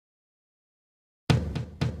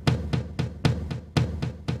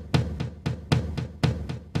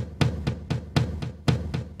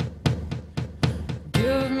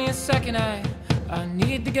a second, I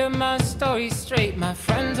need to get my story straight. My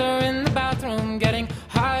friends are in the bathroom getting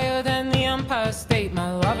higher than the Empire State.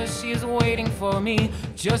 My lover, she is waiting for me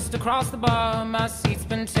just across the bar. My seat's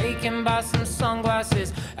been taken by some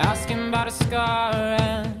sunglasses, asking about a scar.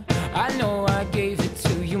 And I know I gave it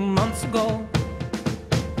to you months ago.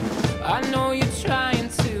 I know you're trying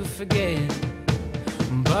to forget,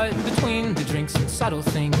 but between the drinks and subtle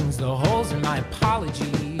things, the holes in my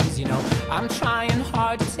apologies, you know, I'm trying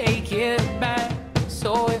hard to take it back.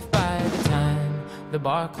 So if by the time the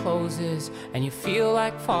bar closes and you feel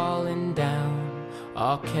like falling down,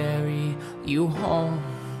 I'll carry you home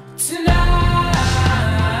tonight.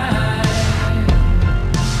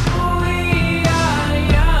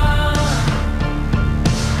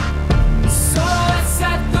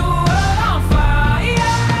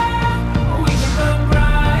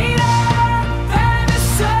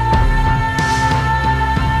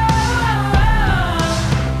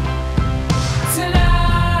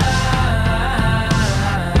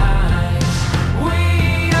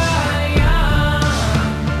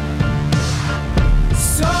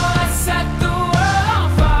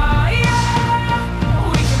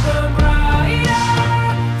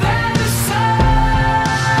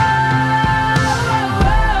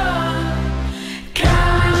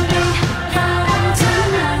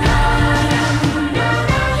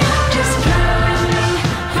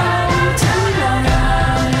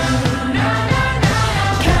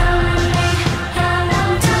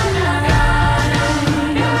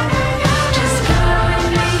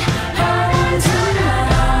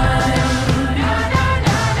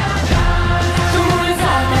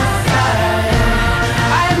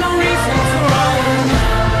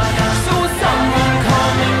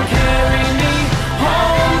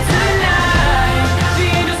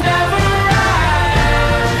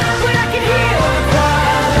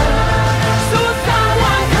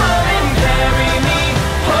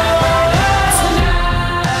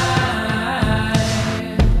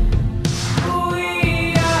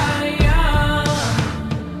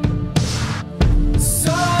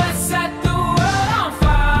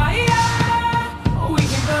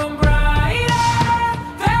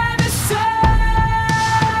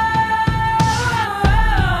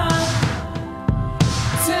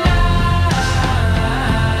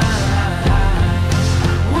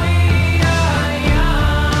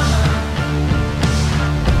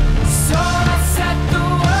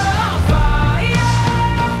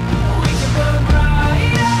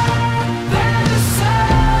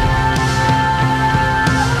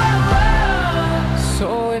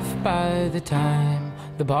 By the time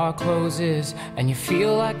the bar closes and you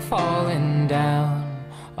feel like falling down,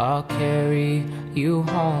 I'll carry you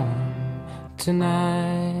home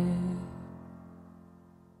tonight.